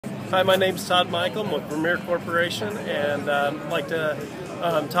Hi, my name's Tod Michael. I'm with Vermeer Corporation, and I'd like to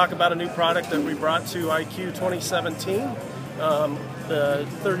talk about a new product that we brought to ICUEE 2017, the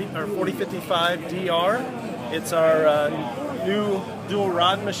 40x55DR. It's our new dual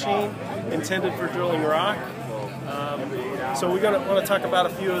rod machine intended for drilling rock. So we're going to want to talk about a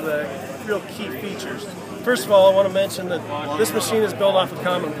few of the real key features. First of all, I want to mention that this machine is built off a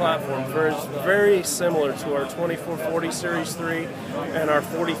common platform, very similar to our 2440 Series 3 and our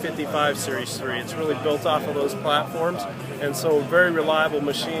 4055 Series 3. It's really built off of those platforms, and so very reliable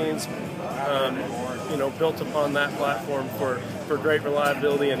machines, built upon that platform for great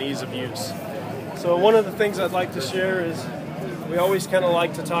reliability and ease of use. So one of the things I'd like to share is we always kind of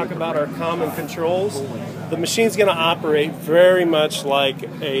like to talk about our common controls. The machine's going to operate very much like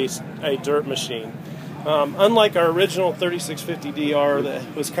a dirt machine. Unlike our original 3650DR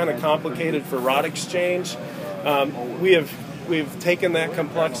that was kind of complicated for rod exchange, we've taken that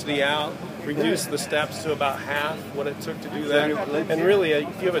complexity out, reduced the steps to about half what it took to do that. And really,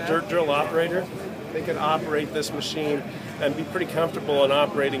 if you have a dirt drill operator, they can operate this machine and be pretty comfortable in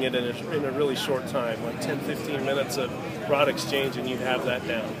operating it in a really short time, like 10-15 minutes of rod exchange, and you'd have that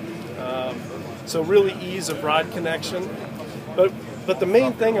down. So really ease of rod connection. But the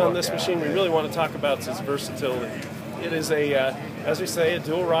main thing on this machine we really want to talk about is its versatility. It is as we say, a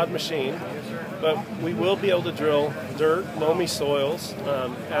dual rod machine, but we will be able to drill dirt, loamy soils,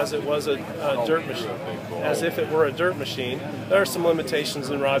 as it was a dirt machine, as if it were a dirt machine. There are some limitations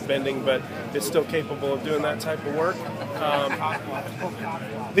in rod bending, but it's still capable of doing that type of work.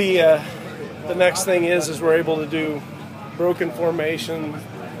 The next thing is we're able to do broken formation,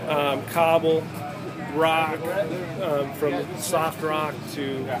 cobble, rock, from soft rock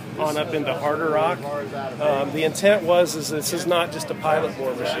to on up into harder rock. The intent is this is not just a pilot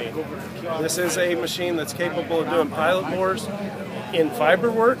bore machine. This is a machine that's capable of doing pilot bores in fiber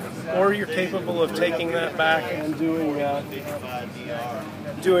work, or you're capable of taking that back and doing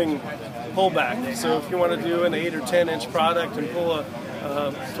pullback. So if you want to do an 8 or 10 inch product and pull a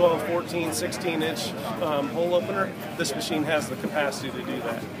 12, 14, 16 inch hole opener, this machine has the capacity to do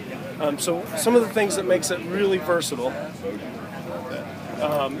that. So some of the things that makes it really versatile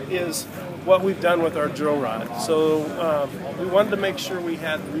is what we've done with our drill rod. So we wanted to make sure we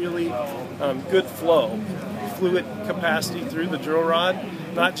had really good fluid capacity through the drill rod,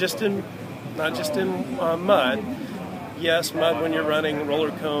 not just in mud. Yes, mud when you're running roller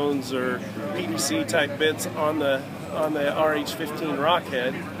cones or PVC type bits on the RH15 rock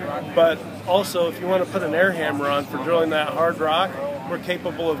head, but also if you want to put an air hammer on for drilling that hard rock, we're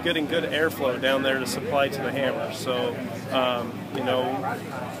capable of getting good airflow down there to supply to the hammer. So,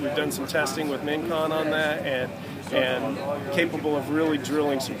 we've done some testing with Mincon on that, and capable of really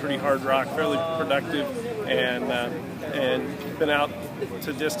drilling some pretty hard rock, fairly productive, and been out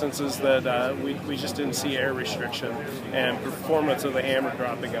to distances that we just didn't see air restriction and performance of the hammer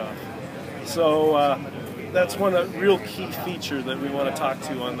dropping off. So that's one real key feature that we want to talk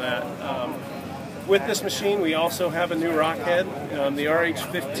to on that. With this machine, we also have a new rock head, the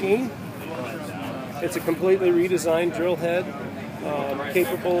RH15. It's a completely redesigned drill head,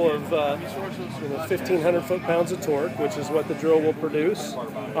 capable of 1,500 foot-pounds of torque, which is what the drill will produce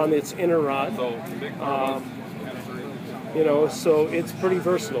on its inner rod. So it's pretty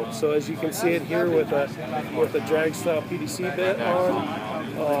versatile. So as you can see it here with a drag-style PDC bit on,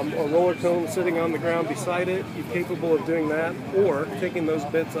 a roller cone sitting on the ground beside it, you're capable of doing that, or taking those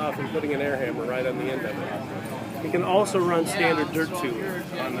bits off and putting an air hammer right on the end of it. You can also run standard dirt tube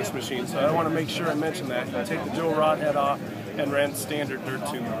on this machine, so I want to make sure I mention that. You can take the dual rod head off and run standard dirt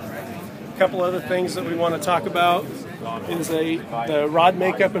tube. A couple other things that we want to talk about is the rod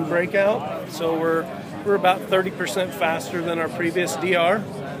makeup and breakout. So we're about 30% faster than our previous DR,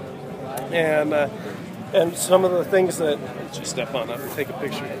 and some of the things that, just step on up and take a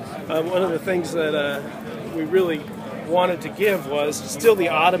picture. One of the things that we really wanted to give was still the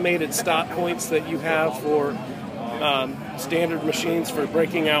automated stop points that you have for standard machines for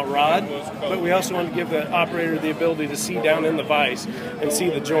breaking out rod, but we also wanted to give the operator the ability to see down in the vise and see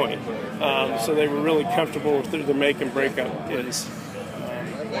the joint. So they were really comfortable with the make and breakup is.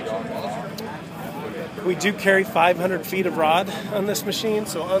 We do carry 500 feet of rod on this machine,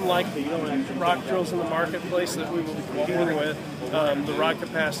 so unlike the rock drills in the marketplace that we will be competing with, the rod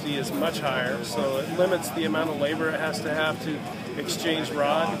capacity is much higher, so it limits the amount of labor it has to exchange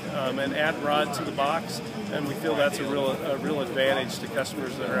rod and add rod to the box, and we feel that's a real advantage to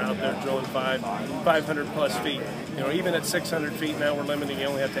customers that are out there drilling 500 plus feet. Even at 600 feet now we're limiting, you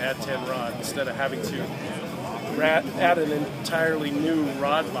only have to add 10 rod instead of having to add an entirely new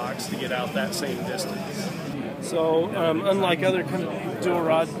rod box to get out that same distance. So unlike other kind of dual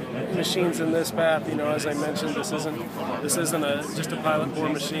rod machines in this path, you know, as I mentioned, this isn't just a pilot bore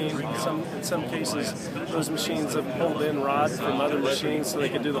machine. In some cases, those machines have pulled in rod from other machines so they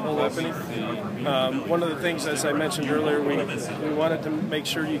could do the hole opening. One of the things, as I mentioned earlier, we wanted to make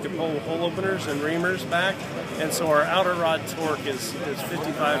sure you could pull hole openers and reamers back, and so our outer rod torque is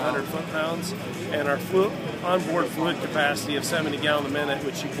 5,500 foot-pounds, and our onboard fluid capacity of 70 gallons a minute,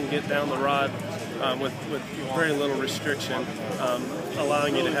 which you can get down the rod with very little restriction,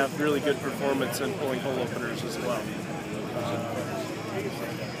 allowing you to have really good performance in pulling hole openers as well.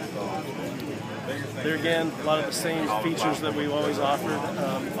 There again, a lot of the same features that we've always offered.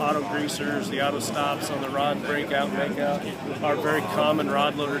 Auto greasers, the auto stops on the rod, breakout, makeout, are very common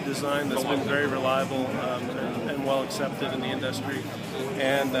rod loader design that's been very reliable and well accepted in the industry.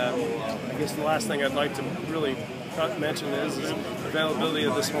 And I guess the last thing I'd like to really mention is availability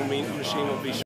of this whole machine will be